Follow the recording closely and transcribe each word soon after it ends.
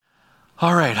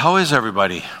All right, how is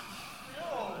everybody?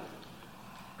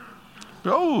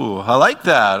 Oh, I like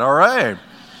that. All right.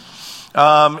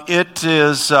 It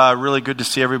is really good to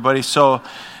see everybody. So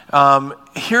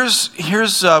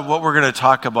here's what we're going to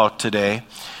talk about today.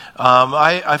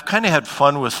 I've kind of had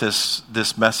fun with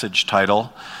this message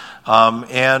title,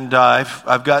 and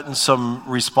I've gotten some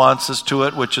responses to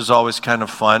it, which is always kind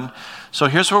of fun. So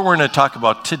here's what we're going to talk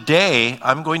about. Today,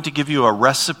 I'm going to give you a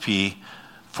recipe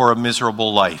for a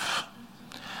miserable life.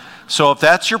 So if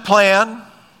that's your plan,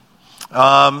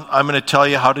 I'm going to tell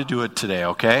you how to do it today,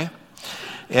 okay?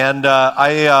 And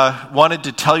I wanted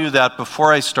to tell you that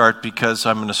before I start because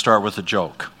I'm going to start with a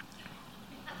joke.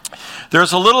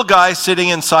 There's a little guy sitting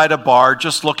inside a bar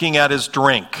just looking at his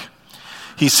drink.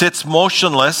 He sits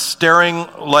motionless, staring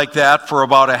like that for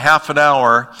about a half an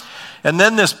hour. And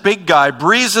then this big guy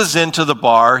breezes into the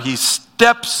bar. He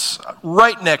steps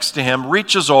right next to him,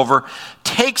 reaches over,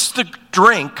 takes the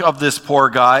drink of this poor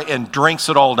guy and drinks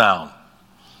it all down.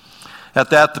 At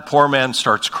that, the poor man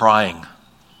starts crying.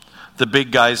 The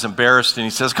big guy's embarrassed and he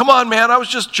says, "Come on, man, I was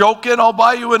just joking. I'll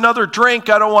buy you another drink.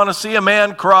 I don't want to see a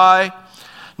man cry."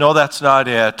 "No, that's not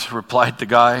it," replied the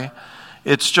guy.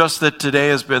 "It's just that today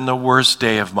has been the worst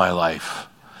day of my life.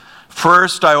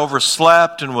 First, I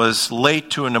overslept and was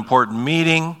late to an important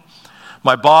meeting.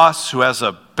 My boss, who has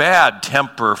a bad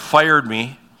temper, fired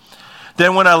me.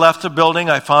 Then when I left the building,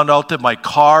 I found out that my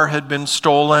car had been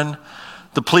stolen.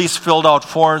 The police filled out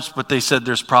forms, but they said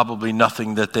there's probably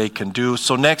nothing that they can do.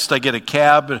 So next I get a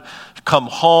cab to come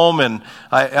home, and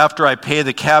after I pay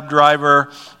the cab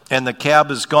driver and the cab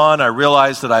is gone, I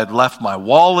realize that I had left my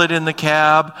wallet in the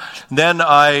cab. Then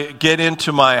I get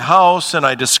into my house and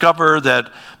I discover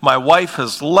that my wife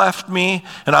has left me,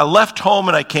 and I left home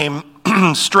and I came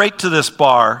straight to this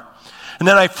bar. And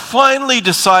then I finally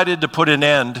decided to put an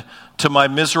end to my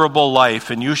miserable life,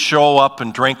 and you show up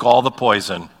and drink all the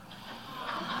poison."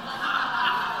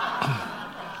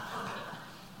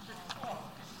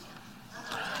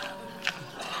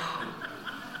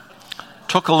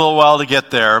 Took a little while to get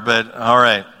there, but all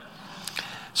right.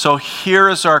 So here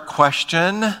is our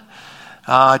question.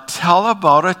 Tell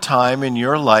about a time in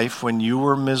your life when you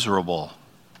were miserable.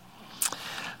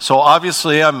 So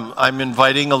obviously I'm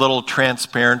inviting a little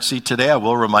transparency today. I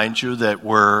will remind you that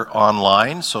we're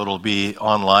online, so it'll be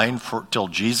online till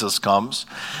Jesus comes.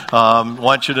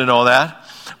 Want you to know that.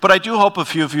 But I do hope a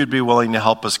few of you would be willing to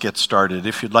help us get started.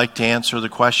 If you'd like to answer the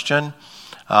question,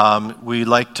 we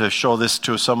like to show this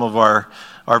to some of our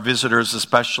visitors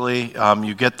especially.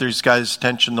 You get these guys'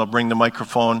 attention, they'll bring the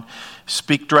microphone.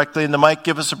 Speak directly in the mic,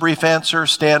 give us a brief answer,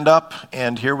 stand up,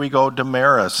 and here we go,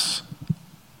 Damaris.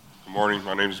 Good morning,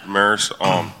 my name is Damaris.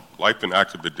 Life and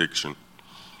active addiction.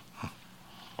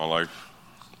 My life.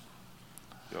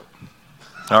 Yep.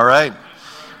 All right.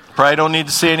 Probably don't need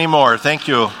to say any more. Thank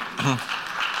you.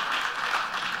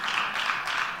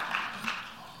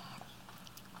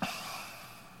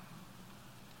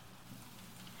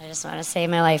 I just want to say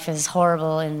my life is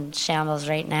horrible in shambles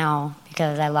right now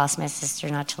because I lost my sister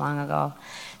not too long ago.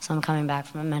 So I'm coming back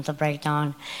from a mental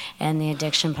breakdown, and the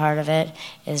addiction part of it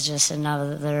is just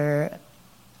another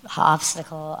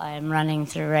obstacle I'm running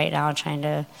through right now, trying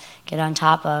to get on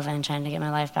top of and trying to get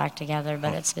my life back together,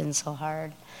 but it's been so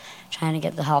hard trying to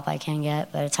get the help I can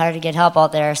get. But it's hard to get help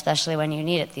out there, especially when you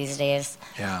need it these days.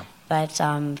 Yeah. But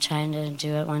I'm trying to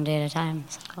do it one day at a time.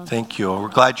 So. Thank you. We're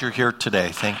glad you're here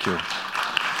today. Thank you.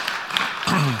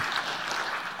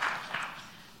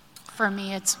 For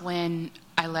me, it's when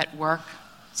I let work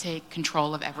take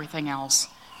control of everything else,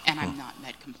 and I'm not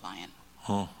med compliant.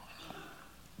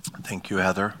 Thank you,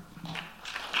 Heather.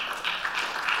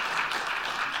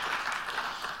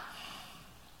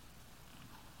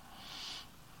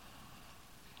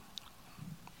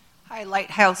 Hi,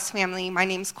 Lighthouse family. My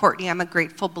name's Courtney. I'm a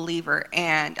grateful believer,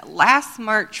 and last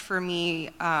March for me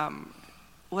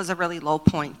was a really low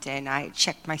point, and I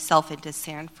checked myself into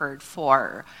Sanford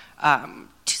for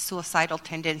suicidal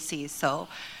tendencies. So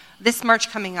this March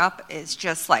coming up is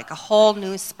just like a whole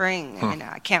new spring, and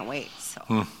I can't wait.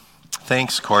 So.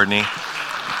 Thanks, Courtney.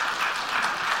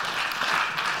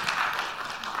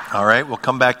 All right, we'll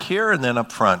come back here and then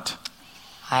up front.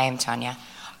 Hi, I'm Tanya.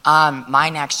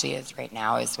 Mine actually is right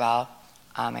now as well.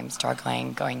 I'm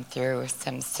struggling, going through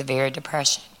some severe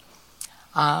depression.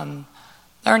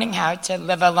 Learning how to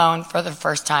live alone for the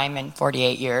first time in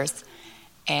 48 years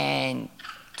and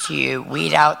to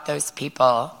weed out those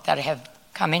people that have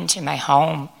come into my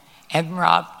home and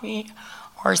robbed me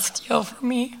or steal from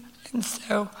me. And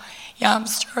so, yeah, I'm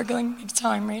struggling big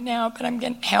time right now, but I'm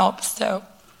getting help, so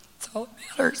it's all that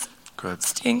matters. Good.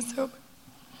 Staying sober.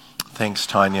 Thanks,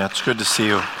 Tanya. It's good to see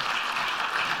you.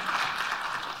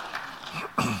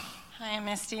 I'm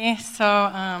Misty.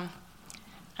 I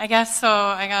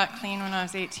got clean when I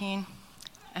was 18,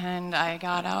 and I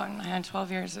got out and I had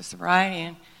 12 years of sobriety,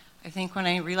 and I think when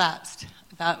I relapsed,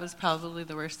 that was probably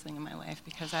the worst thing in my life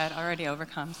because I had already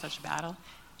overcome such a battle,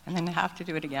 and then to have to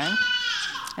do it again,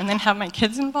 and then have my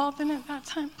kids involved in it that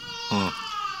time.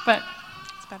 But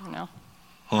it's better now.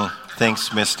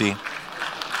 Thanks, Misty.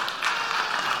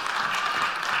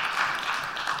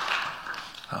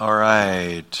 All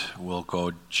right, we'll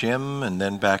go Jim and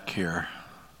then back here.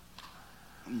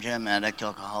 I'm Jim, addict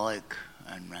alcoholic,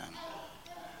 and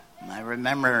I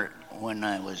remember when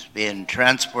I was being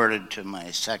transported to my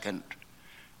second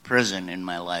prison in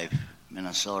my life,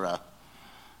 Minnesota,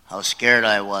 how scared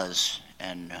I was,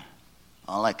 and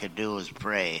all I could do was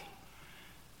pray,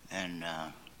 and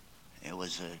it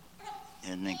was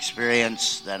an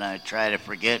experience that I try to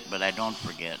forget, but I don't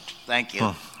forget. Thank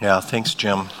you. Yeah, thanks,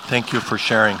 Jim. Thank you for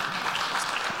sharing.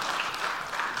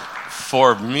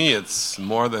 For me, it's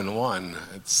more than one.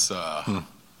 It's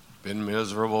been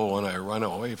miserable when I run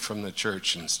away from the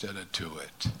church instead of to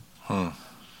it.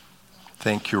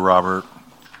 Thank you, Robert.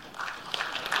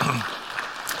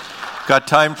 Got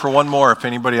time for one more if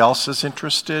anybody else is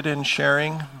interested in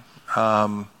sharing.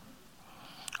 All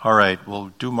right,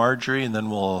 we'll do Marjorie and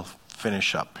then we'll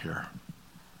finish up here.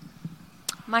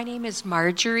 My name is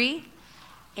Marjorie,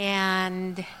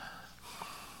 and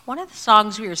one of the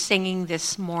songs we were singing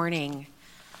this morning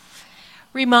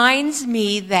reminds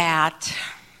me that,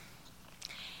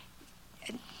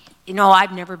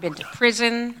 I've never been to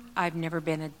prison. I've never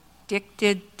been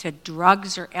addicted to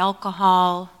drugs or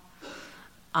alcohol.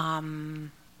 I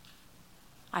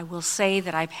will say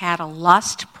that I've had a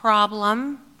lust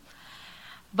problem,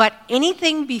 but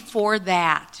anything before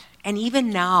that, and even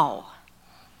now,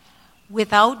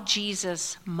 without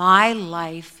Jesus, my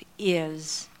life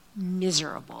is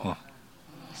miserable.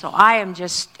 So I am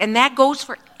and that goes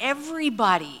for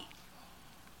everybody.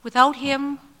 Without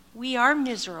him, we are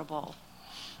miserable.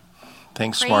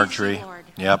 Thanks, Praise Marjorie. the Lord.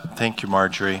 Yep, thank you,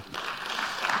 Marjorie.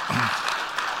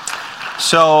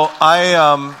 So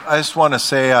I just want to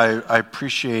say I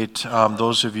appreciate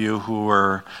those of you who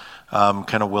are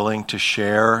kind of willing to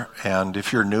share. And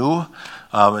if you're new,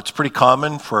 it's pretty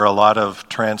common for a lot of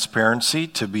transparency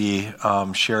to be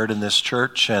shared in this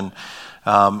church. And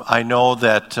I know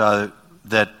that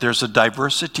there's a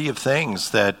diversity of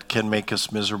things that can make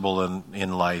us miserable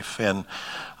in life. And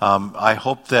I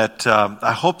hope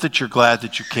that you're glad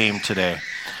that you came today.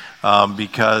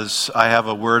 Because I have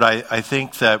a word I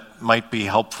think that might be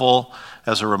helpful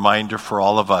as a reminder for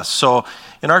all of us. So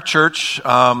in our church,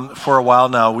 for a while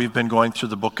now, we've been going through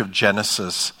the book of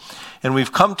Genesis. And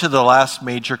we've come to the last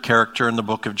major character in the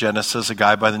book of Genesis, a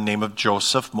guy by the name of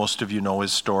Joseph. Most of you know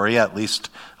his story, at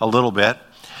least a little bit.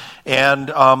 And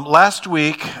last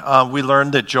week, we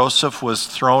learned that Joseph was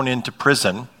thrown into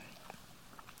prison,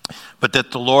 but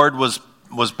that the Lord was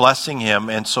blessing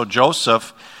him. And so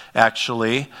Joseph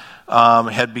actually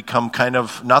had become kind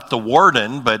of, not the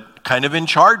warden, but kind of in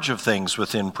charge of things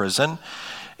within prison.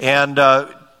 And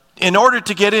in order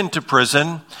to get into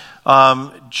prison,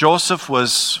 Joseph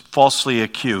was falsely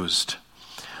accused.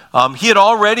 He had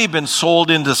already been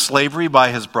sold into slavery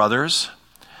by his brothers.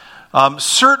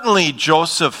 Certainly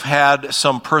Joseph had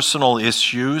some personal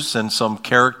issues and some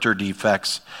character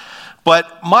defects.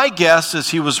 But my guess is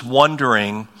he was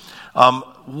wondering,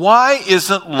 why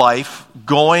isn't life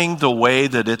going the way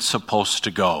that it's supposed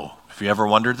to go? Have you ever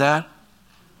wondered that?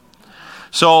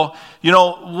 So,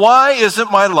 why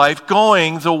isn't my life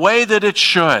going the way that it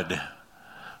should?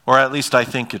 Or at least I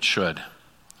think it should.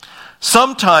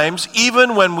 Sometimes,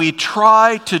 even when we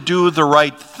try to do the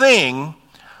right thing,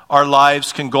 our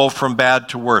lives can go from bad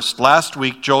to worse. Last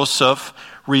week, Joseph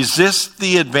resists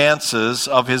the advances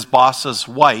of his boss's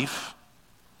wife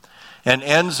and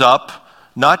ends up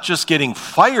not just getting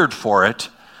fired for it,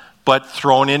 but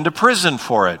thrown into prison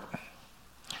for it.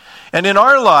 And in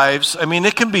our lives,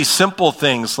 it can be simple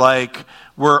things like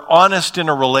we're honest in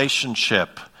a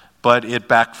relationship, but it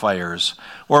backfires.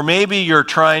 Or maybe you're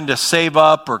trying to save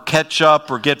up or catch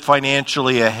up or get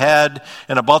financially ahead,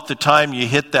 and about the time you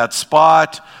hit that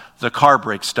spot, the car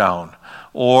breaks down,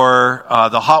 or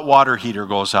the hot water heater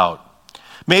goes out.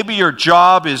 Maybe your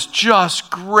job is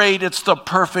just great, it's the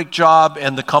perfect job,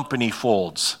 and the company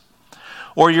folds.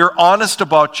 Or you're honest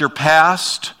about your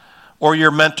past or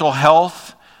your mental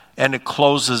health, and it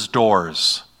closes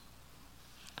doors.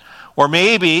 Or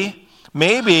maybe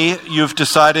you've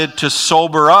decided to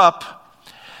sober up,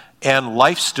 and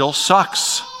life still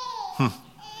sucks.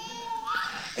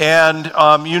 And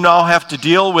you now have to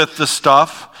deal with the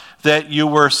stuff that you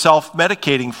were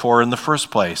self-medicating for in the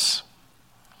first place.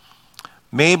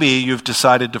 Maybe you've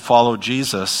decided to follow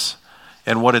Jesus,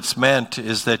 and what it's meant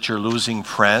is that you're losing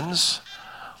friends,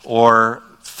 or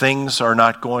things are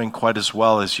not going quite as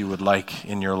well as you would like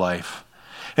in your life.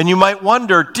 And you might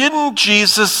wonder, didn't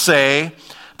Jesus say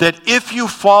that if you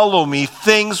follow me,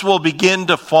 things will begin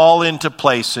to fall into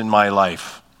place in my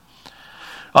life?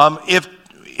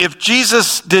 If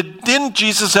Jesus didn't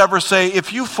Jesus ever say,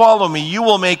 if you follow me, you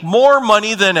will make more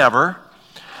money than ever,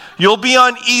 you'll be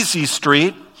on easy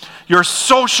street, your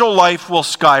social life will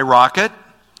skyrocket,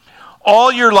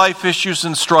 all your life issues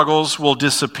and struggles will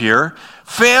disappear,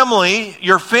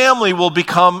 your family will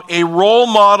become a role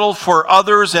model for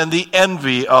others and the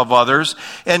envy of others,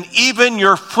 and even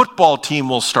your football team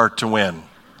will start to win.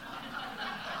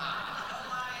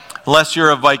 Unless you're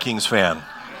a Vikings fan.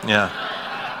 Yeah.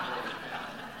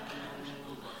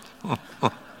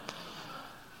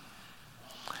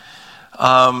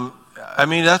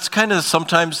 That's kind of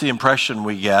sometimes the impression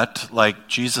we get. Like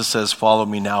Jesus says, follow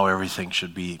me now, everything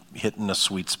should be hitting a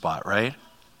sweet spot, right?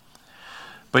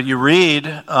 But you read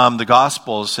the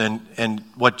Gospels, and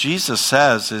what Jesus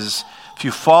says is, if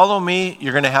you follow me,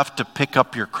 you're going to have to pick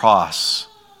up your cross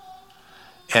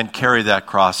and carry that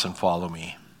cross and follow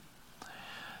me.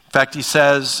 In fact, he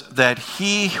says that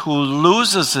he who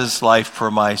loses his life for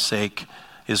my sake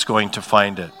is going to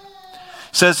find it.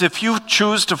 He says, if you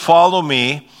choose to follow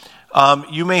me,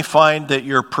 you may find that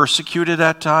you're persecuted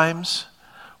at times,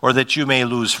 or that you may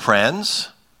lose friends,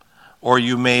 or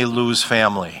you may lose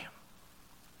family.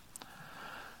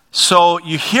 So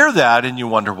you hear that and you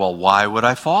wonder, well, why would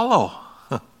I follow?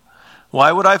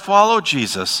 Why would I follow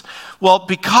Jesus? Well,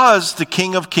 because the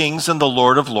King of Kings and the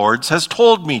Lord of Lords has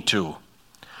told me to.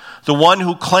 The one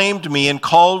who claimed me and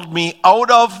called me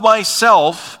out of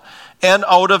myself and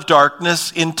out of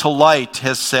darkness into light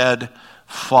has said,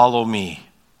 follow me.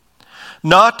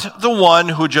 Not the one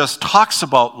who just talks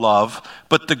about love,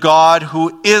 but the God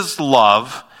who is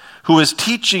love, who is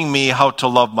teaching me how to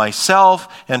love myself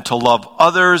and to love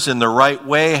others in the right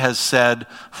way, has said,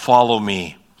 follow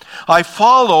me. I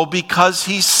follow because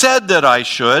he said that I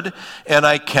should, and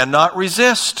I cannot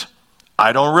resist.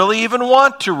 I don't really even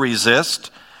want to resist,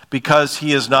 because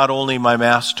he is not only my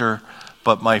master,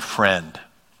 but my friend.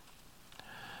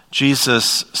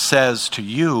 Jesus says to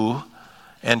you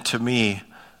and to me,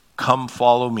 come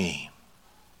follow me.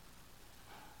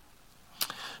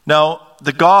 Now,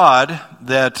 the God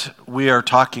that we are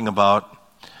talking about,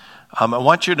 I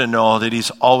want you to know that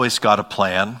he's always got a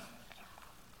plan,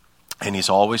 and he's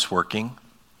always working.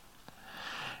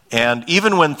 And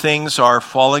even when things are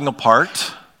falling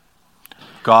apart,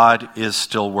 God is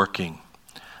still working.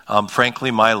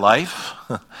 Frankly, my life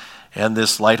and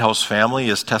this Lighthouse family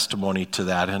is testimony to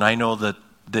that. And I know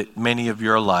that many of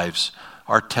your lives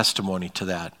are testimony to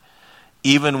that.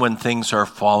 Even when things are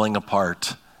falling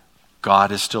apart,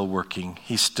 God is still working.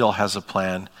 He still has a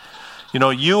plan. You know,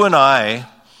 you and I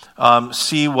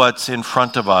see what's in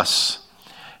front of us.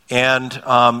 And,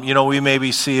 we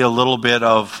maybe see a little bit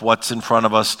of what's in front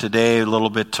of us today, a little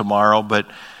bit tomorrow, but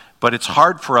it's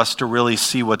hard for us to really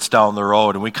see what's down the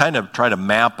road. And we kind of try to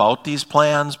map out these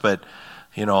plans, but,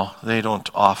 they don't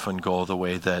often go the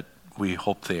way that we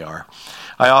hope they are.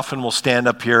 I often will stand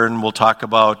up here and we'll talk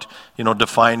about,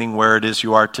 defining where it is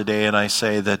you are today, and I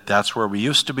say that that's where we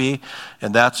used to be,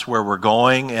 and that's where we're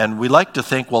going. And we like to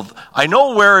think, well, I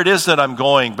know where it is that I'm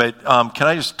going, but can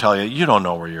I just tell you, you don't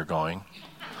know where you're going.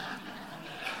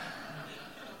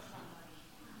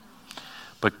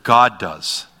 But God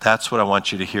does. That's what I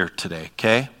want you to hear today,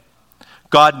 okay?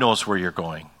 God knows where you're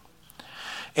going.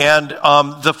 And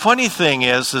the funny thing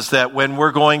is that when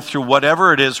we're going through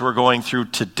whatever it is we're going through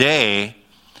today,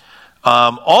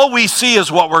 all we see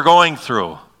is what we're going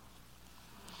through.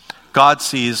 God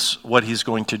sees what he's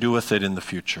going to do with it in the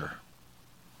future.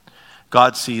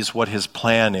 God sees what his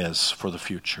plan is for the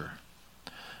future.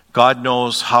 God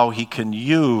knows how he can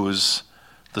use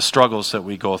the struggles that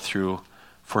we go through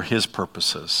for his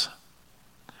purposes.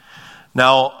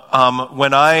 Now,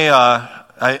 when my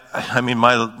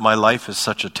life is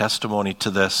such a testimony to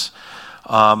this.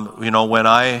 When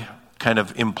I kind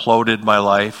of imploded my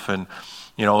life and,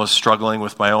 was struggling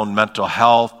with my own mental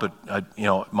health, but,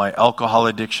 my alcohol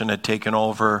addiction had taken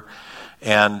over,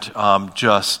 and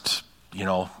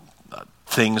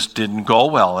things didn't go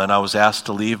well, and I was asked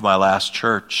to leave my last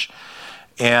church.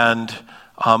 And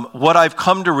what I've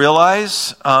come to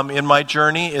realize in my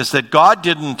journey is that God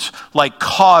didn't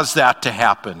cause that to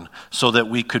happen so that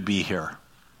we could be here.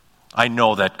 I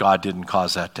know that God didn't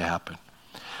cause that to happen.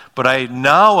 But I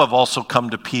now have also come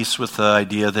to peace with the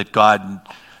idea that God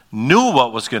knew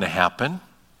what was going to happen,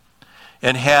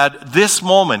 and had this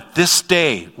moment, this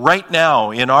day, right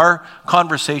now, in our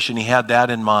conversation, he had that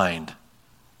in mind.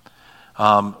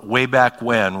 Way back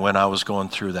when I was going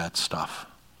through that stuff.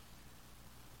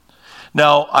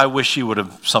 Now, I wish he would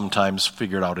have sometimes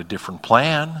figured out a different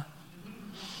plan.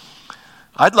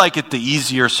 I'd like it the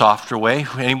easier, softer way.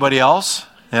 Anybody else?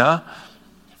 Yeah?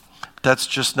 That's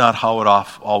just not how it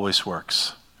always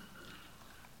works.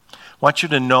 I want you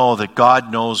to know that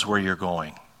God knows where you're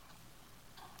going.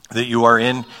 That you are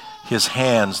in his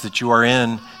hands, that you are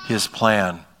in his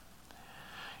plan.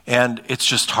 And it's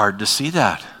just hard to see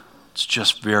that. It's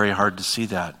just very hard to see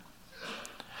that.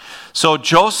 So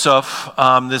Joseph,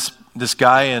 this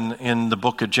guy in the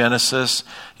book of Genesis,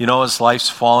 his life's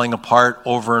falling apart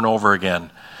over and over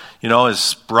again.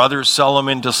 His brothers sell him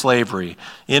into slavery.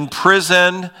 In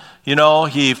prison,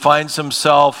 he finds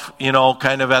himself,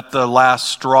 kind of at the last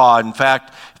straw. In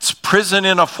fact, it's prison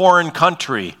in a foreign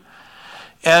country.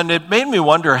 And it made me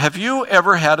wonder, have you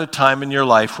ever had a time in your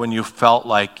life when you felt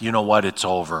like, it's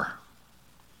over?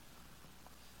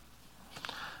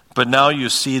 But now you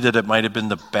see that it might have been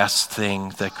the best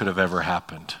thing that could have ever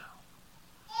happened.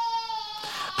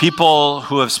 People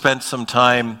who have spent some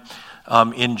time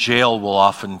in jail will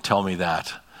often tell me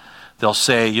that. They'll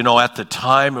say, at the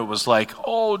time it was like,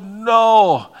 oh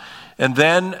no. And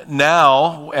then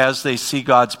now, as they see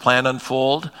God's plan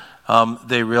unfold,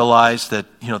 they realize that,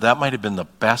 that might have been the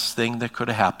best thing that could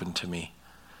have happened to me.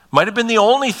 Might have been the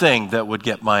only thing that would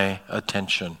get my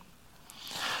attention.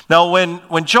 Now,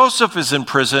 when Joseph is in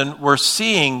prison, we're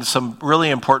seeing some really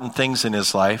important things in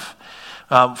his life.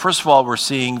 First of all, we're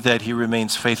seeing that he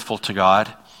remains faithful to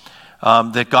God,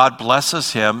 that God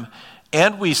blesses him,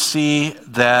 and we see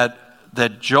that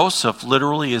Joseph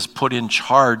literally is put in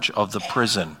charge of the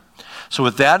prison. So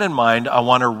with that in mind, I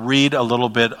want to read a little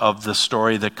bit of the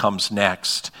story that comes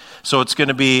next. So it's going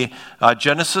to be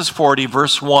Genesis 40,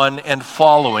 verse 1 and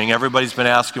following. Everybody's been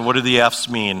asking, what do the F's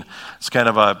mean? It's kind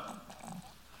of a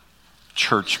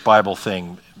church Bible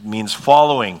thing. It means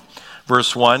following,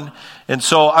 verse 1. And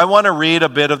so I want to read a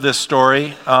bit of this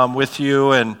story with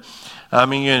you, and I'm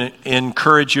going to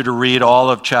encourage you to read all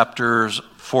of chapters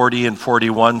 40 and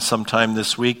 41 sometime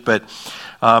this week. But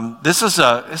this is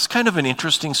it's kind of an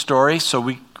interesting story, so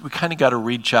we kind of got to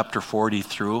read chapter 40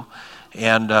 through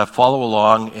and follow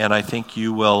along, and I think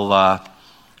you will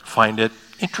find it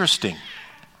interesting.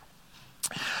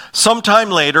 Sometime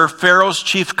later, Pharaoh's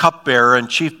chief cupbearer and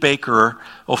chief baker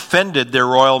offended their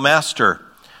royal master.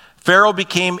 Pharaoh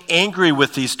became angry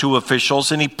with these two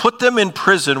officials, and he put them in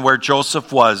prison where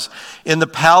Joseph was, in the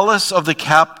palace of the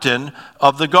captain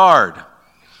of the guard.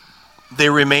 They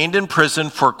remained in prison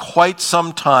for quite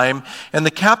some time, and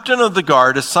the captain of the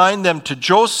guard assigned them to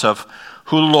Joseph,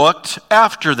 who looked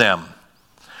after them.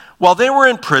 While they were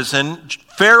in prison,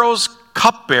 Pharaoh's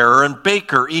cupbearer and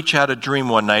baker each had a dream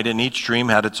one night, and each dream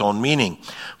had its own meaning.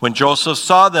 When Joseph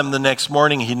saw them the next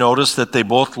morning, he noticed that they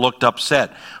both looked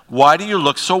upset. "Why do you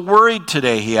look so worried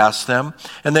today?" he asked them.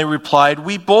 And they replied,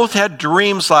 "We both had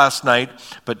dreams last night,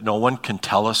 but no one can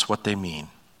tell us what they mean."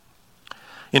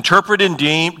 "Interpreting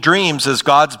dreams is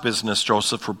God's business,"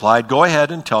 Joseph replied. "Go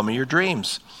ahead and tell me your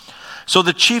dreams." So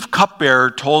the chief cupbearer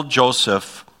told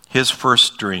Joseph his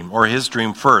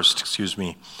dream first.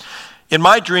 "In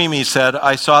my dream," he said,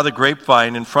 "I saw the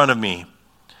grapevine in front of me.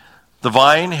 The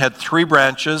vine had 3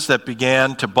 branches that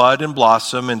began to bud and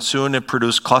blossom, and soon it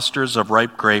produced clusters of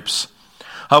ripe grapes.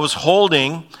 I was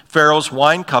holding Pharaoh's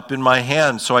wine cup in my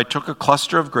hand, so I took a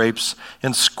cluster of grapes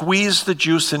and squeezed the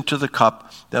juice into the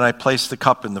cup. Then I placed the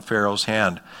cup in the Pharaoh's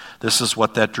hand." "This is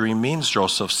what that dream means,"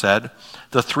 Joseph said.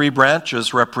 "The 3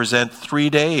 branches represent 3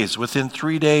 days. Within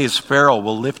 3 days, Pharaoh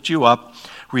will lift you up,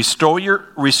 restore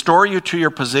you to your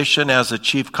position as a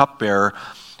chief cupbearer.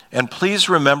 And please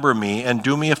remember me and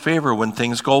do me a favor when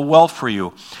things go well for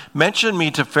you. Mention me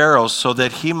to Pharaoh so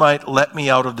that he might let me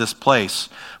out of this place.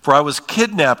 For I was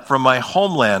kidnapped from my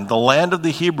homeland, the land of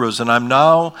the Hebrews, and I'm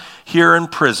now here in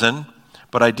prison,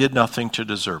 but I did nothing to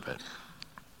deserve it."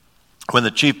 When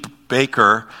the chief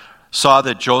baker saw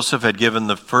that Joseph had given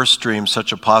the first dream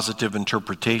such a positive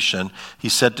interpretation, he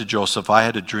said to Joseph, "I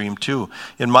had a dream too.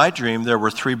 In my dream, there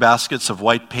were 3 baskets of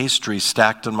white pastry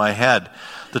stacked on my head.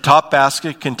 The top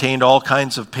basket contained all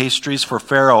kinds of pastries for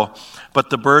Pharaoh, but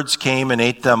the birds came and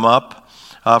ate them up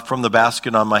from the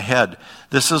basket on my head.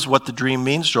 This is what the dream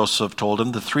means," Joseph told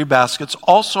him. "The 3 baskets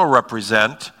also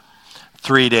represent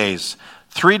 3 days.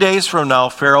 3 days from now,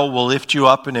 Pharaoh will lift you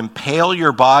up and impale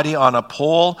your body on a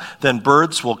pole. Then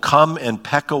birds will come and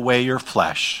peck away your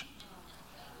flesh."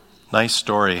 Nice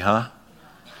story, huh?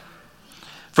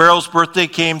 Pharaoh's birthday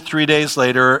came 3 days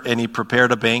later, and he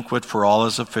prepared a banquet for all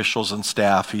his officials and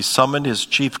staff. He summoned his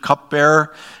chief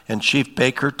cupbearer and chief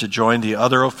baker to join the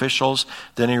other officials.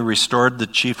 Then he restored the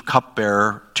chief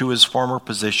cupbearer to his former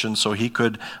position so he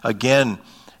could again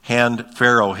hand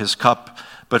Pharaoh his cup.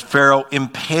 But Pharaoh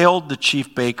impaled the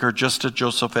chief baker just as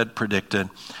Joseph had predicted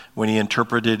when he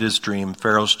interpreted his dream.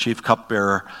 Pharaoh's chief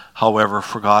cupbearer, however,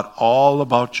 forgot all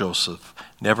about Joseph,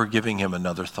 never giving him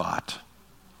another thought.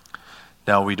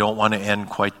 Now, we don't want to end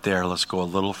quite there. Let's go a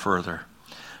little further.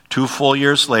 2 full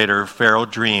years later, Pharaoh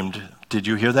dreamed. Did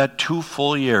you hear that? 2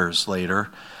 full years later,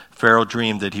 Pharaoh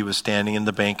dreamed that he was standing in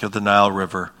the bank of the Nile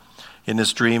River. In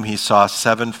his dream, he saw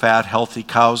 7 fat, healthy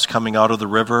cows coming out of the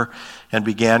river and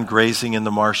began grazing in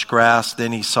the marsh grass.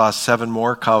 Then he saw 7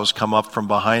 more cows come up from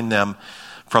behind them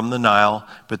from the Nile,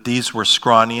 but these were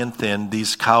scrawny and thin.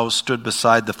 These cows stood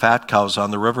beside the fat cows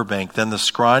on the riverbank. Then the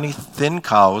scrawny, thin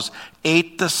cows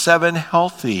ate the 7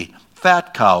 healthy,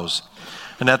 fat cows.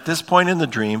 And at this point in the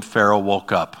dream, Pharaoh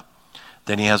woke up.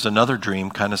 Then he has another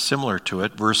dream kind of similar to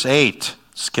it. Verse 8,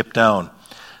 skip down.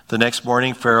 The next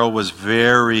morning, Pharaoh was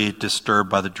very disturbed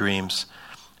by the dreams.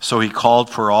 So he called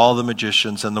for all the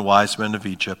magicians and the wise men of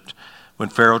Egypt. When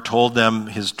Pharaoh told them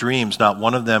his dreams, not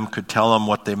one of them could tell him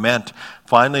what they meant.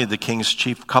 Finally, the king's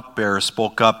chief cupbearer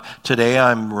spoke up. Today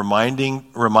I'm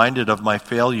reminded of my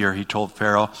failure, he told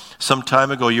Pharaoh. Some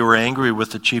time ago you were angry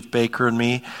with the chief baker and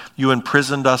me. You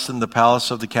imprisoned us in the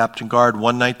palace of the captain guard.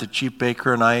 One night the chief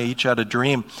baker and I each had a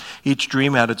dream. Each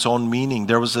dream had its own meaning.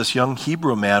 There was this young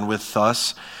Hebrew man with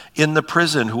us in the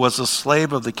prison who was a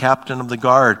slave of the captain of the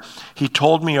guard. He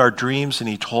told me our dreams and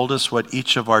he told us what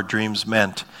each of our dreams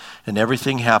meant. And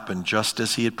everything happened just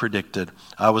as he had predicted.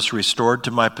 I was restored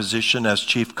to my position as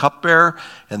chief cupbearer,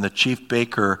 and the chief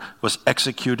baker was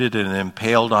executed and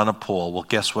impaled on a pole. Well,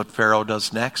 guess what Pharaoh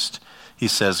does next? He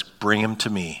says, bring him to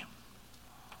me.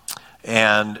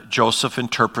 And Joseph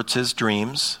interprets his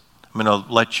dreams. I'm going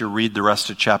to let you read the rest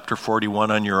of chapter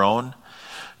 41 on your own.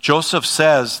 Joseph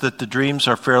says that the dreams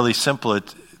are fairly simple.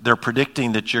 They're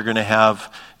predicting that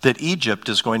that Egypt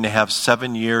is going to have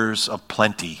 7 years of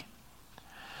plenty.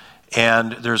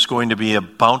 And there's going to be a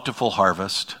bountiful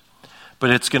harvest, but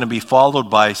it's going to be followed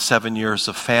by 7 years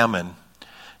of famine.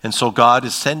 And so God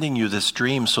is sending you this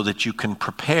dream so that you can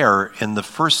prepare in the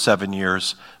first 7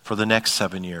 years for the next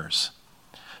 7 years.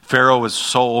 Pharaoh is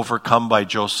so overcome by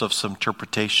Joseph's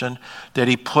interpretation that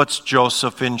he puts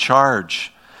Joseph in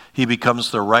charge. He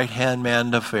becomes the right-hand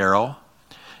man to Pharaoh,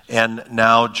 and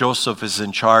now Joseph is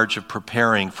in charge of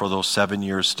preparing for those 7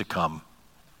 years to come.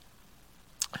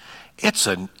 It's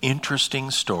an interesting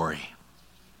story.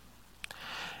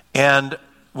 And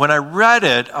when I read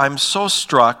it, I'm so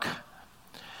struck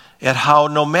at how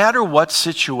no matter what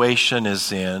situation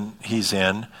he's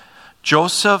in,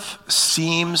 Joseph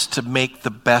seems to make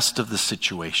the best of the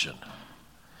situation.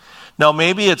 Now,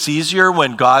 maybe it's easier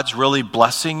when God's really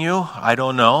blessing you. I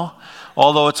don't know.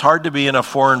 Although it's hard to be in a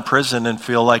foreign prison and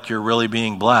feel like you're really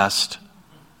being blessed.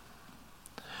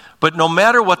 But no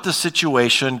matter what the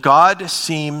situation, God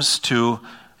seems to,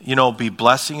 be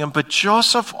blessing him. But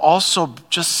Joseph also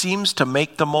just seems to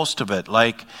make the most of it.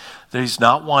 Like, that he's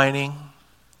not whining.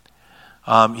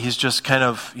 He's just kind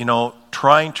of,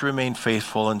 trying to remain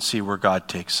faithful and see where God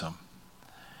takes him.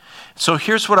 So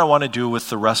here's what I want to do with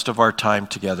the rest of our time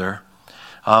together.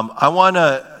 I want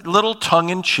a little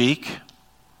tongue-in-cheek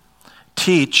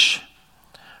teach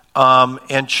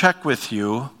and check with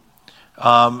you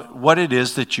what it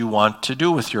is that you want to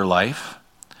do with your life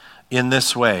in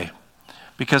this way.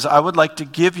 Because I would like to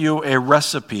give you a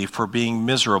recipe for being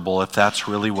miserable if that's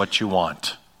really what you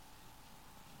want.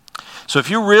 So if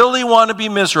you really want to be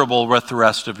miserable with the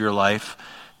rest of your life,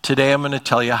 today I'm going to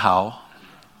tell you how.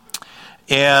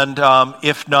 And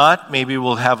if not, maybe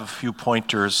we'll have a few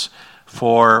pointers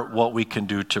for what we can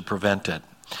do to prevent it.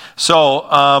 So,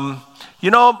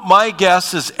 my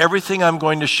guess is everything I'm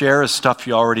going to share is stuff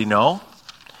you already know.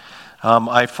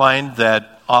 I find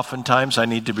that oftentimes I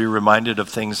need to be reminded of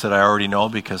things that I already know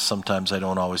because sometimes I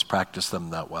don't always practice them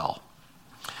that well.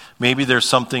 Maybe there's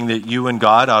something that you and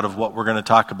God, out of what we're going to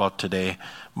talk about today,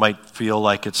 might feel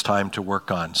like it's time to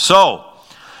work on. So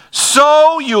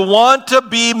you want to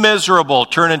be miserable.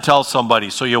 Turn and tell somebody.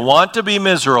 So you want to be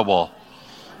miserable.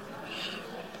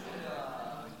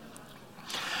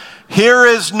 Here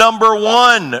is number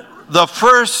 1. The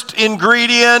first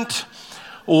ingredient: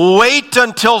 wait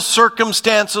until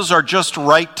circumstances are just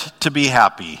right to be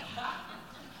happy.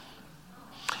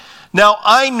 Now,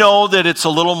 I know that it's a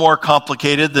little more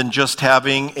complicated than just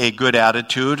having a good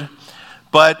attitude,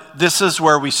 but this is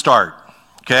where we start,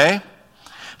 okay?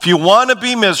 If you want to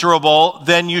be miserable,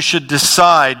 then you should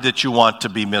decide that you want to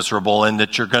be miserable and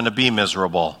that you're going to be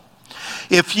miserable.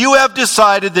 If you have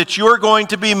decided that you're going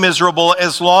to be miserable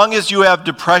as long as you have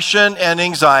depression and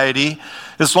anxiety,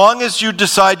 as long as you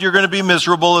decide you're going to be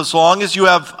miserable, as long as you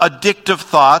have addictive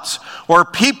thoughts, or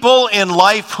people in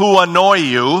life who annoy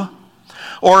you,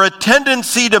 or a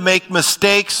tendency to make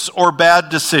mistakes or bad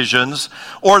decisions,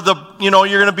 or you're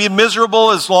going to be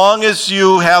miserable as long as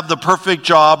you have the perfect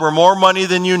job or more money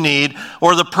than you need,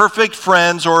 or the perfect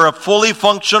friends or a fully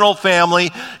functional family,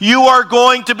 you are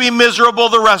going to be miserable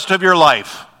the rest of your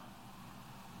life.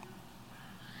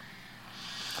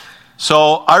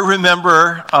 So I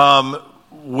remember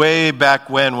way back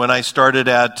when I started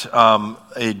at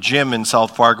a gym in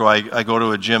South Fargo. I go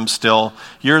to a gym still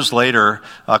years later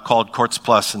called Courts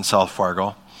Plus in South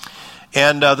Fargo.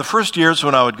 And the first years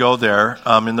when I would go there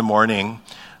in the morning,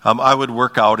 I would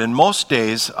work out. And most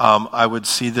days I would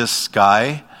see this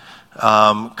guy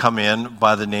come in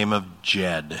by the name of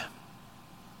Jed.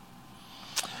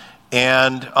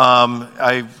 And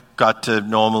I've got to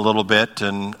know him a little bit,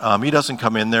 and he doesn't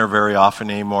come in there very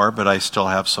often anymore, but I still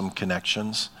have some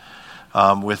connections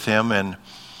with him. And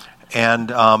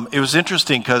it was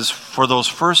interesting because for those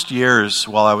first years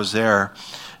while I was there,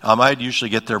 I'd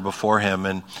usually get there before him,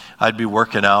 and I'd be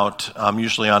working out,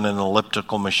 usually on an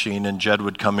elliptical machine, and Jed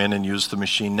would come in and use the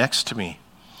machine next to me.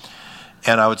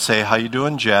 And I would say, "How you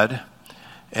doing, Jed?"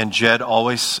 And Jed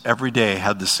always, every day,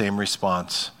 had the same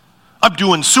response. "I'm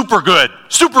doing super good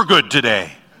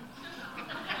today."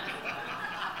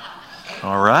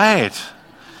 All right.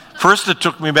 First it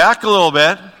took me back a little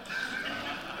bit.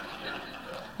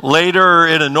 Later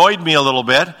it annoyed me a little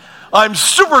bit. "I'm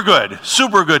super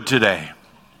good today."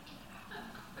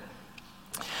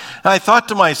 And I thought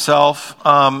to myself,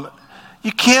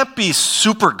 you can't be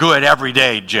super good every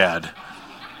day, Jed.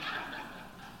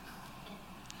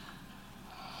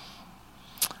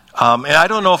 And I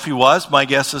don't know if he was. My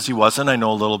guess is he wasn't. I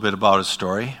know a little bit about his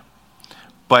story.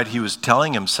 But he was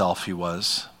telling himself he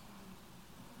was.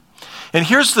 And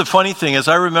here's the funny thing, as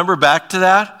I remember back to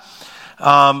that,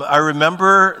 I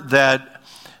remember that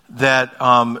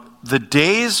the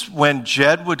days when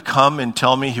Jed would come and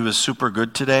tell me he was super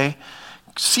good today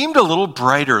seemed a little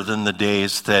brighter than the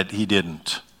days that he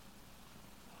didn't.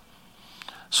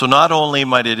 So not only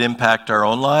might it impact our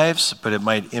own lives, but it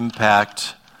might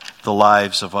impact the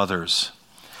lives of others.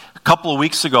 A couple of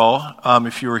weeks ago,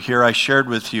 if you were here, I shared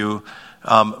with you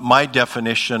my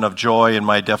definition of joy and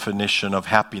my definition of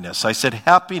happiness. I said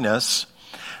happiness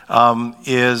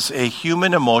is a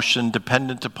human emotion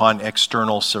dependent upon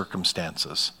external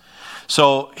circumstances.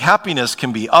 So happiness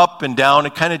can be up and down.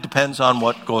 It kind of depends on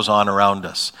what goes on around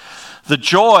us. The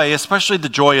joy, especially the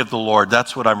joy of the Lord,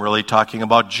 that's what I'm really talking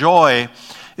about. Joy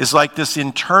is like this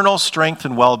internal strength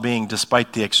and well-being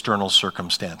despite the external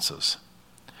circumstances.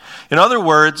 In other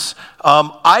words,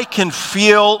 I can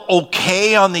feel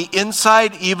okay on the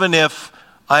inside even if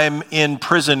I'm in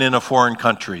prison in a foreign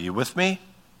country. You with me?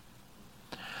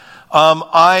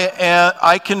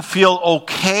 I can feel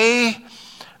okay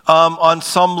on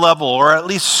some level, or at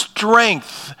least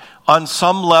strength on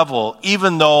some level,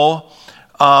 even though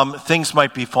things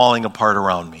might be falling apart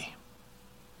around me.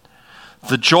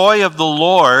 The joy of the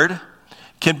Lord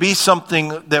can be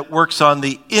something that works on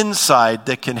the inside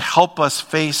that can help us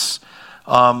face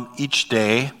each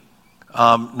day,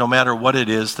 no matter what it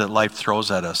is that life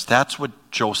throws at us. That's what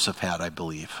Joseph had, I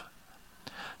believe.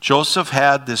 Joseph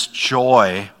had this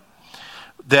joy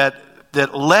that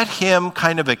let him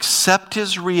kind of accept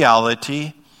his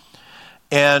reality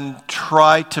and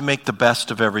try to make the best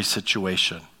of every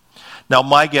situation. Now,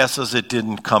 my guess is it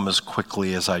didn't come as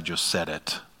quickly as I just said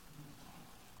it,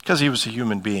 because he was a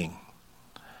human being.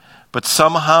 But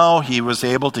somehow he was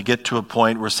able to get to a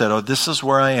point where he said, "Oh, this is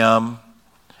where I am.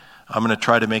 I'm going to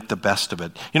try to make the best of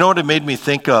it." You know what it made me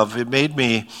think of? It made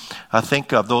me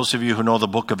think of those of you who know the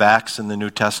book of Acts in the New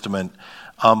Testament.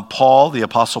 Paul, the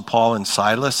Apostle Paul and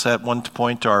Silas at one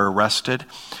point are arrested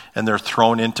and they're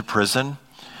thrown into prison.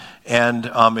 And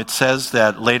it says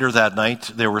that later that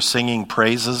night they were singing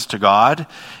praises to God,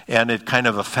 and it kind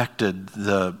of affected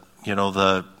the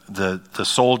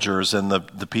soldiers and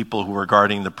the people who were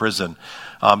guarding the prison,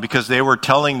 because they were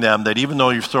telling them that even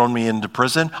though you've thrown me into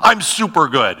prison, I'm super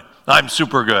good. I'm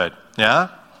super good. Yeah?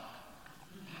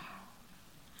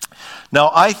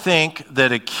 Now, I think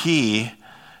that a key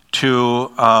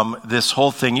to this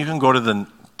whole thing, you can go to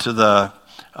the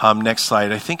next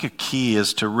slide. I think a key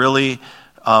is to really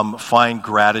find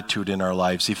gratitude in our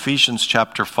lives. Ephesians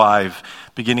chapter 5,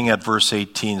 beginning at verse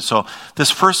 18. So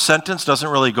this first sentence doesn't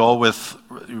really go with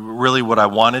really what I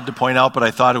wanted to point out, but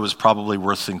I thought it was probably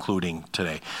worth including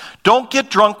today. Don't get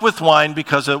drunk with wine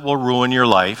because it will ruin your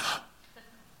life.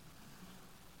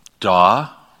 Duh.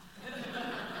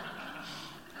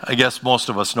 I guess most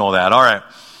of us know that. All right.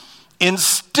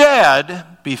 Instead,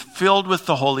 be filled with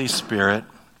the Holy Spirit,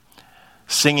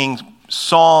 singing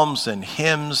psalms and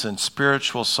hymns and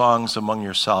spiritual songs among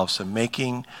yourselves, and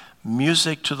making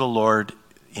music to the Lord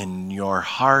in your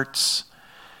hearts,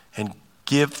 and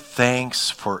give thanks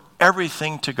for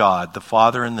everything to God, the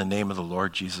Father, in the name of the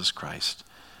Lord Jesus Christ.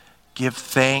 Give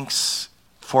thanks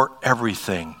for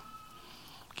everything.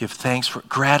 Give thanks for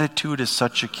gratitude is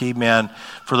such a key, man.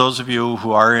 For those of you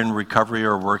who are in recovery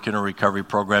or work in a recovery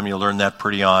program, you'll learn that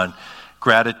pretty on.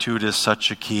 Gratitude is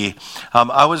such a key.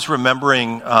 I was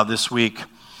remembering this week,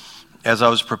 as I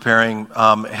was preparing,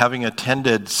 having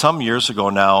attended some years ago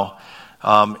now,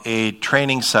 a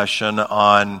training session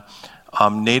on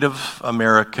Native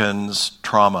Americans'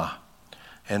 trauma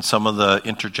and some of the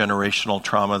intergenerational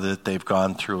trauma that they've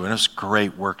gone through. And it was a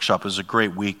great workshop. It was a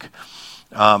great week.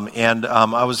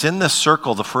 I was in this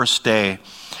circle the first day,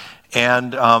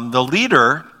 and the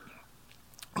leader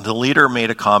made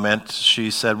a comment.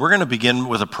 She said, "We're going to begin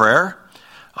with a prayer.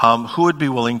 Who would be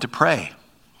willing to pray?"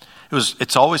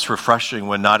 It's always refreshing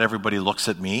when not everybody looks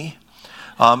at me.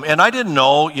 And I didn't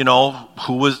know,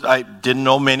 I didn't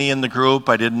know many in the group.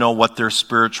 I didn't know what their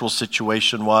spiritual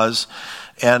situation was.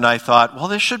 And I thought, well,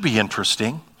 this should be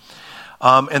interesting.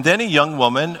 And then a young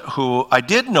woman who I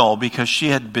did know because she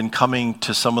had been coming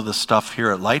to some of the stuff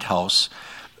here at Lighthouse.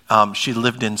 She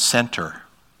lived in Center,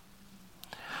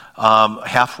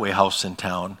 halfway house in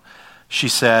town. She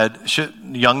said,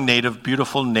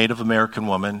 beautiful Native American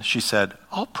woman, she said,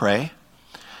 "I'll pray."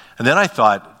 And then I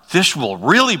thought, this will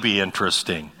really be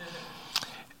interesting.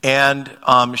 And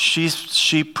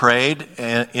she prayed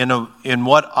in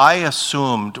what I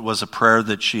assumed was a prayer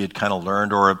that she had kind of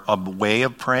learned, or a way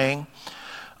of praying.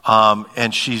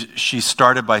 And she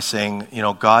started by saying,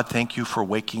 "God, thank you for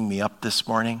waking me up this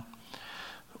morning,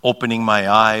 opening my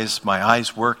eyes. My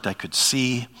eyes worked, I could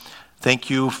see.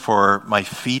 Thank you for my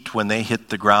feet. When they hit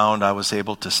the ground, I was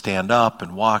able to stand up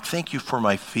and walk. Thank you for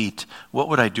my feet. What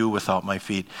would I do without my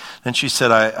feet?" Then she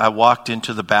said, I walked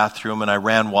into the bathroom and I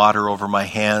ran water over my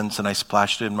hands and I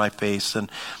splashed it in my face.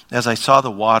 And as I saw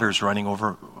the water running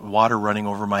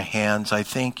over my hands, I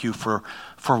thank you for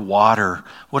water.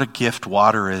 What a gift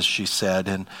water is, she said.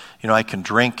 And, I can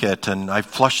drink it, and I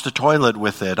flush the toilet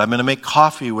with it. I'm going to make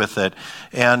coffee with it.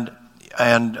 And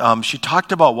she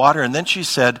talked about water, and then she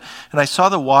said, and I saw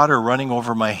the water running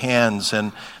over my hands,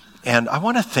 and I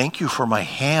want to thank you for my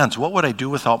hands. What would I do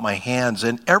without my hands?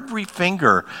 And every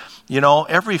finger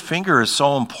is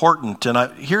so important.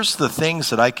 And here's the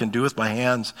things that I can do with my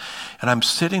hands. And I'm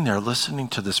sitting there listening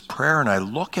to this prayer, and I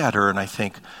look at her and I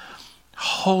think,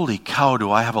 holy cow,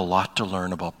 do I have a lot to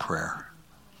learn about prayer.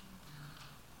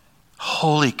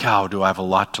 Holy cow, do I have a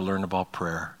lot to learn about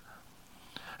prayer.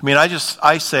 I mean,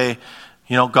 I say,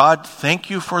 God,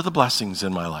 thank you for the blessings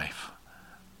in my life.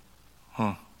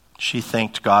 She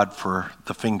thanked God for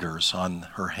the fingers on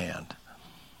her hand.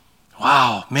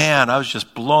 Wow, man, I was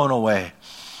just blown away.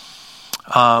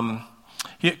 Can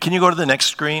you go to the next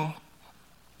screen?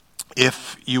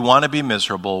 If you want to be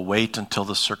miserable, wait until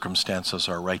the circumstances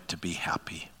are right to be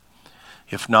happy.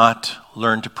 If not,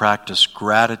 learn to practice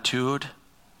gratitude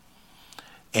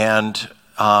and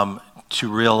to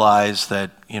realize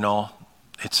that,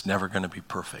 it's never going to be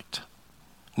perfect.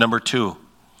 Number 2,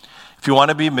 if you want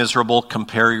to be miserable,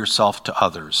 compare yourself to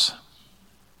others.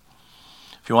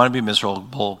 If you want to be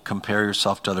miserable, compare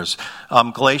yourself to others.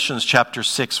 Galatians chapter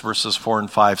 6, verses 4 and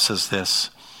 5 says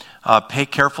this, "Pay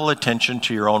careful attention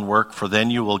to your own work, for then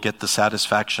you will get the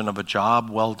satisfaction of a job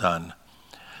well done.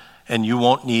 And you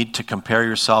won't need to compare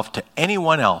yourself to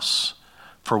anyone else,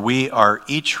 for we are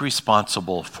each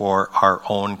responsible for our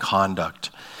own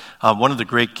conduct." One of the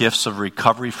great gifts of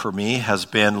recovery for me has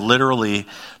been literally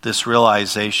this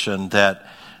realization that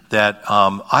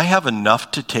I have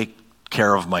enough to take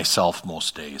care of myself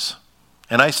most days.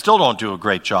 And I still don't do a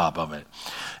great job of it.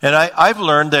 And I've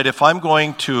learned that if I'm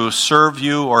going to serve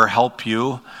you or help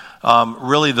you,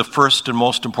 really the first and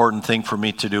most important thing for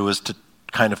me to do is to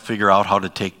kind of figure out how to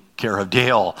take care of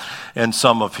Dale and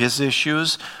some of his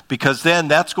issues, because then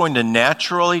that's going to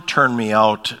naturally turn me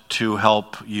out to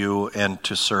help you and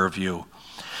to serve you.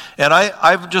 And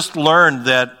I've just learned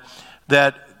that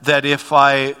if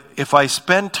I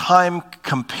spend time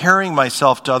comparing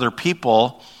myself to other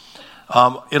people,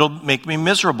 it'll make me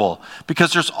miserable,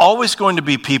 because there's always going to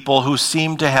be people who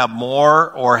seem to have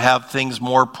more or have things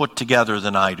more put together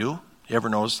than I do. You ever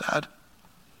notice that?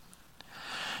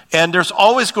 And there's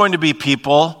always going to be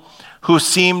people who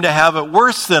seem to have it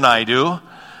worse than I do,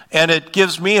 and it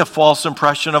gives me a false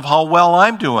impression of how well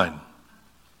I'm doing.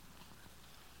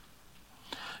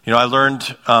 You know, I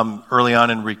learned early on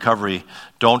in recovery,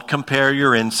 don't compare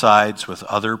your insides with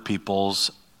other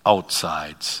people's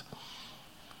outsides.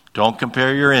 Don't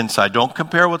compare your inside. Don't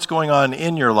compare what's going on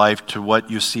in your life to what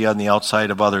you see on the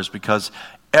outside of others, because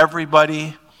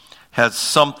everybody has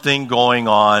something going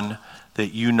on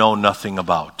that you know nothing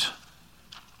about.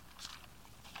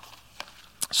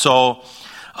 So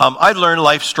I learned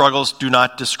life struggles do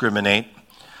not discriminate.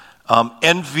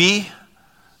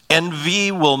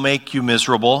 Envy will make you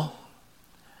miserable.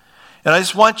 And I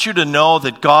just want you to know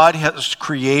that God has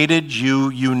created you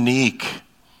unique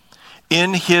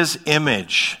in His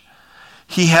image.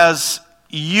 He has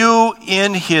you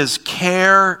in His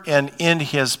care and in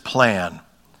His plan.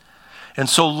 And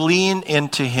so lean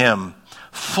into Him.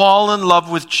 Fall in love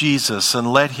with Jesus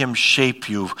and let Him shape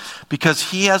you,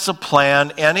 because He has a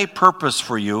plan and a purpose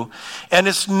for you. And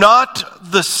it's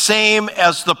not the same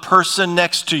as the person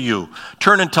next to you.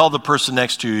 Turn and tell the person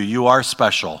next to you, you are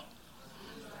special.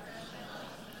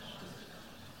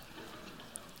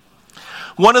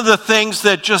 One of the things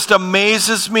that just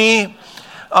amazes me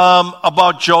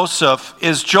about Joseph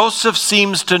is Joseph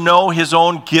seems to know his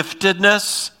own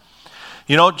giftedness.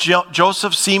 You know,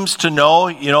 Joseph seems to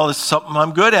know, this is something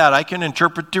I'm good at. I can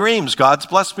interpret dreams. God's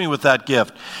blessed me with that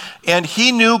gift. And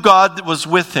he knew God was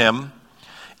with him.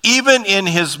 Even in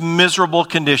his miserable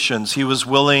conditions, he was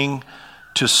willing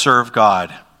to serve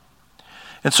God.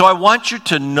 And so I want you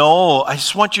to know, I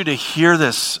just want you to hear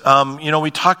this.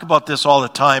 We talk about this all the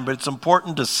time, but it's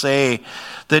important to say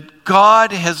that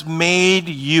God has made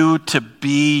you to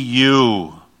be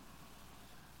you.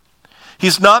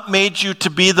 He's not made you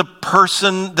to be the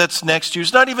person that's next to you.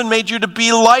 He's not even made you to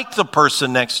be like the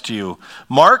person next to you.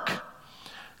 Mark,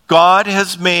 God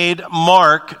has made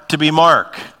Mark to be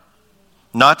Mark,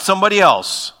 not somebody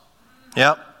else.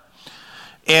 Yep.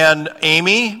 And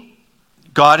Amy,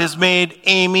 God has made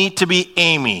Amy to be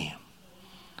Amy,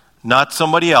 not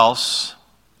somebody else.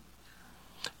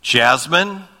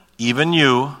 Jasmine, even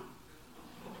you.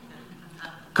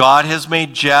 God has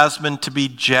made Jasmine to be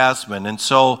Jasmine. And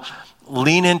so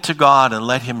lean into God and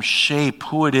let Him shape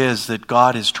who it is that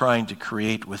God is trying to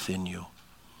create within you.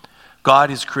 God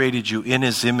has created you in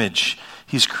His image.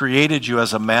 He's created you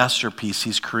as a masterpiece.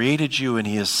 He's created you and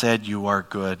He has said you are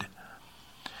good.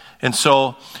 And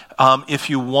so if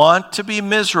you want to be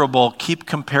miserable, keep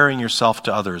comparing yourself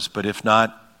to others. But if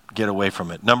not, get away from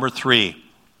it. Number 3,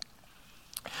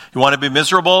 you want to be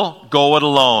miserable? Go it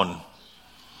alone.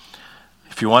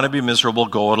 If you want to be miserable,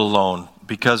 go it alone.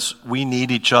 Because we need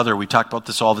each other. We talk about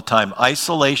this all the time.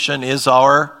 Isolation is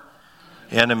our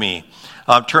enemy.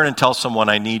 Turn and tell someone,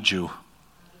 I need you.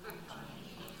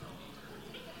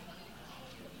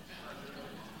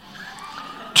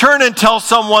 Turn and tell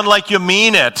someone like you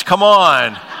mean it. Come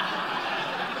on.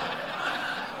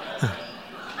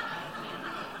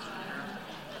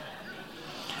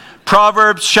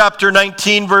 Proverbs chapter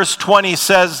 19, verse 20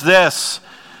 says this: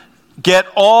 get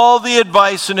all the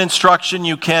advice and instruction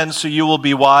you can so you will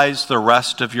be wise the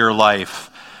rest of your life.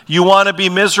 You want to be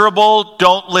miserable?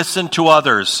 Don't listen to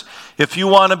others. If you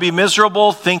want to be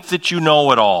miserable, think that you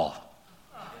know it all.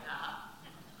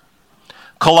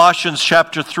 Colossians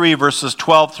chapter 3, verses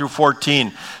 12 through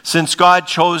 14. Since God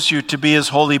chose you to be His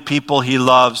holy people He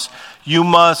loves, you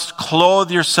must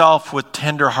clothe yourself with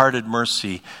tender-hearted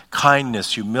mercy,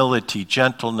 kindness, humility,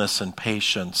 gentleness, and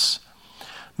patience.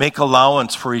 Make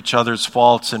allowance for each other's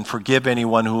faults and forgive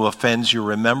anyone who offends you.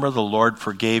 Remember, the Lord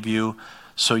forgave you,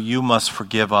 so you must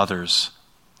forgive others.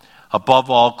 Above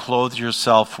all, clothe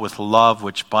yourself with love,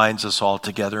 which binds us all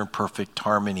together in perfect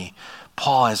harmony.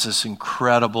 Paul has this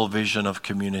incredible vision of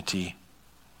community.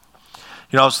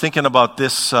 I was thinking about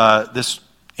this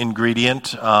ingredient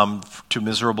to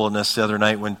miserableness the other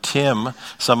night when Tim,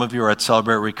 some of you are at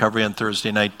Celebrate Recovery on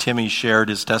Thursday night, Timmy shared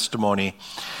his testimony.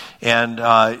 And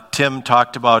Tim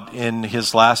talked about in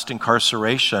his last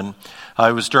incarceration,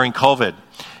 it was during COVID.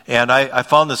 And I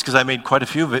found this because I made quite a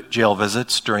few jail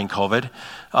visits during COVID,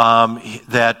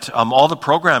 that all the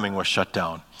programming was shut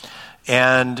down.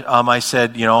 And I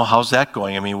said, how's that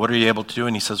going? I mean, what are you able to do?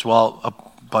 And he says, well, a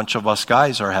bunch of us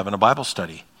guys are having a Bible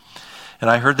study. And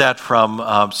I heard that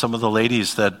from some of the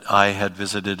ladies that I had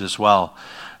visited as well.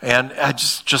 And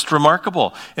just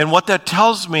remarkable. And what that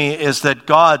tells me is that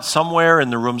God, somewhere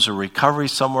in the rooms of recovery,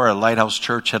 somewhere at Lighthouse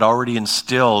Church, had already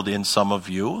instilled in some of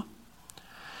you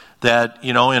that,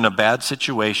 in a bad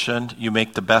situation, you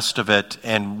make the best of it,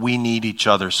 and we need each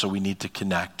other, so we need to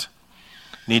connect.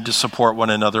 Need to support one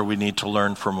another. We need to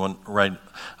learn from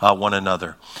one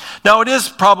another. Now, it is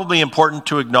probably important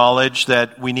to acknowledge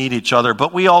that we need each other,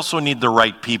 but we also need the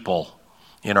right people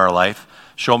in our life.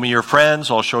 Show me your friends,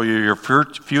 I'll show you your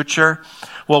future.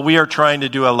 What we are trying to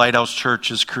do at Lighthouse Church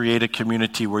is create a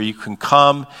community where you can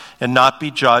come and not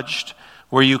be judged,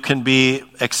 where you can be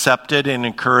accepted and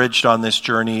encouraged on this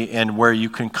journey, and where you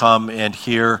can come and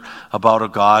hear about a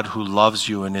God who loves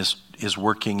you and is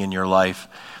working in your life.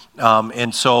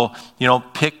 And so,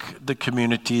 pick the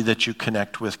community that you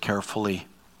connect with carefully.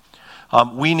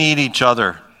 We need each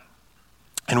other.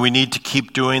 And we need to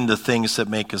keep doing the things that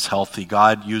make us healthy.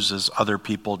 God uses other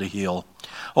people to heal.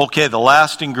 Okay, the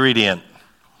last ingredient.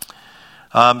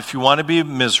 If you want to be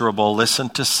miserable, listen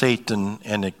to Satan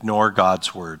and ignore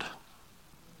God's word.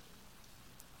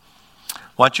 I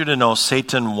want you to know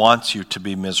Satan wants you to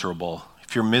be miserable.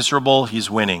 If you're miserable, he's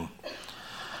winning.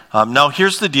 Now,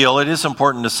 here's the deal. It is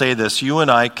important to say this. You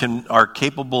and I are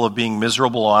capable of being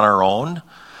miserable on our own.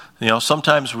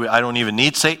 Sometimes I don't even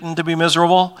need Satan to be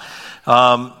miserable.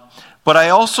 But I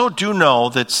also do know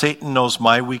that Satan knows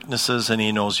my weaknesses and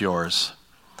he knows yours.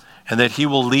 And that he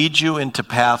will lead you into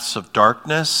paths of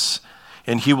darkness,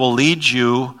 and he will lead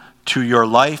you to your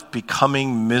life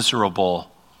becoming miserable.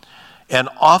 And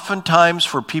oftentimes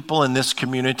for people in this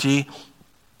community,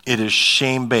 it is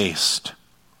shame-based,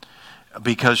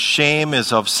 because shame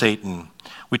is of Satan.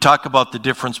 We talk about the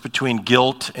difference between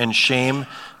guilt and shame.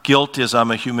 Guilt is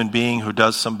I'm a human being who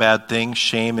does some bad things.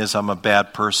 Shame is I'm a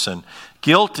bad person.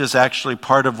 Guilt is actually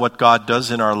part of what God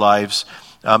does in our lives.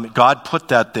 God put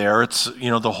that there. It's,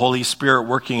 the Holy Spirit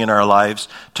working in our lives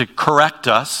to correct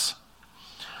us,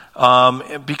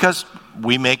 because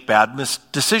we make bad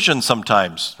decisions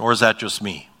sometimes. Or is that just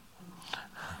me?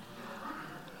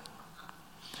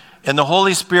 And the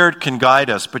Holy Spirit can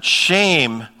guide us. But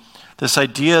shame, this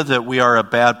idea that we are a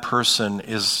bad person,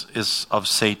 is of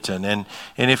Satan. And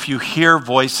if you hear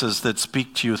voices that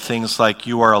speak to you things like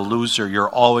you are a loser, you're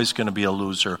always going to be a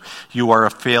loser, you are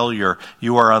a failure,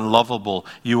 you are unlovable,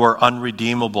 you are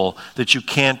unredeemable, that you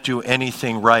can't do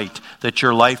anything right, that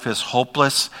your life is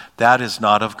hopeless, that is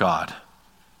not of God.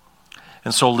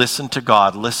 And so listen to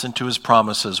God, listen to his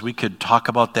promises. We could talk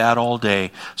about that all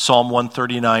day. Psalm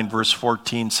 139 verse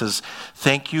 14 says,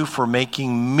 "Thank you for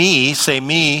making me," say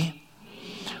me,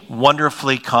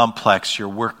 "wonderfully complex. Your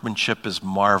workmanship is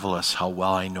marvelous. How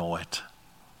well I know it."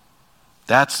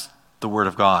 That's the word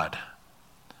of God.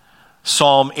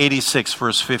 Psalm 86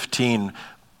 verse 15,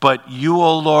 "But you,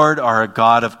 O Lord, are a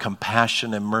God of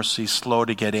compassion and mercy, slow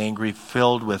to get angry,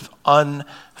 filled with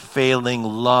unfailing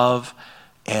love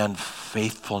and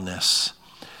faithfulness."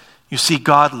 You see,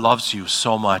 God loves you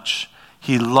so much.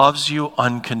 He loves you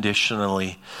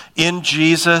unconditionally. In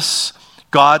Jesus,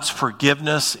 God's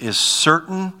forgiveness is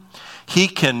certain. He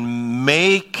can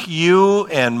make you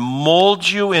and mold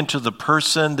you into the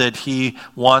person that he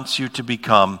wants you to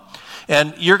become.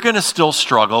 And you're going to still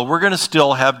struggle. We're going to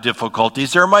still have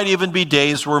difficulties. There might even be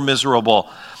days we're miserable.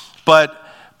 But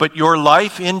your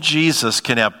life in Jesus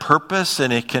can have purpose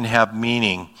and it can have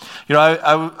meaning.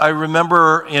 I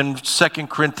remember in 2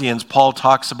 Corinthians, Paul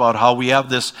talks about how we have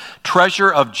this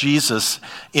treasure of Jesus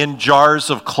in jars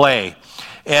of clay.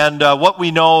 And what we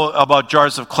know about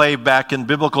jars of clay back in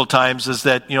biblical times is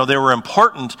that, they were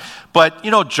important. But,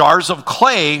 jars of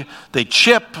clay, they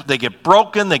chip, they get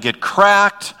broken, they get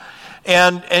cracked.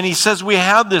 And he says we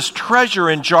have this treasure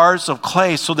in jars of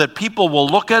clay so that people will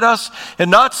look at us and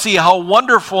not see how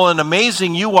wonderful and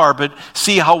amazing you are, but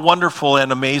see how wonderful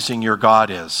and amazing your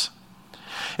God is.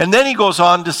 And then he goes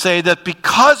on to say that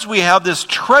because we have this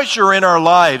treasure in our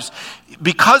lives,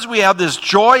 because we have this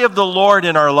joy of the Lord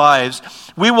in our lives,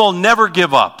 we will never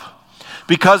give up.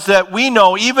 Because that we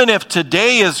know even if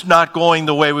today is not going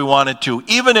the way we want it to,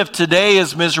 even if today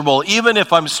is miserable, even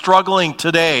if I'm struggling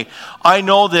today, I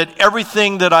know that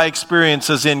everything that I experience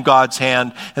is in God's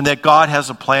hand and that God has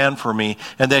a plan for me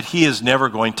and that he is never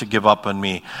going to give up on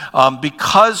me.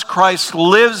 Because Christ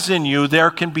lives in you,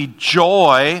 there can be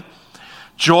joy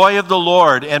of the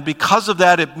Lord. And because of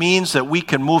that, it means that we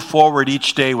can move forward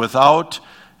each day without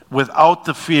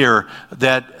the fear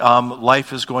that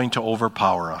life is going to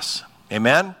overpower us.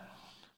 Amen?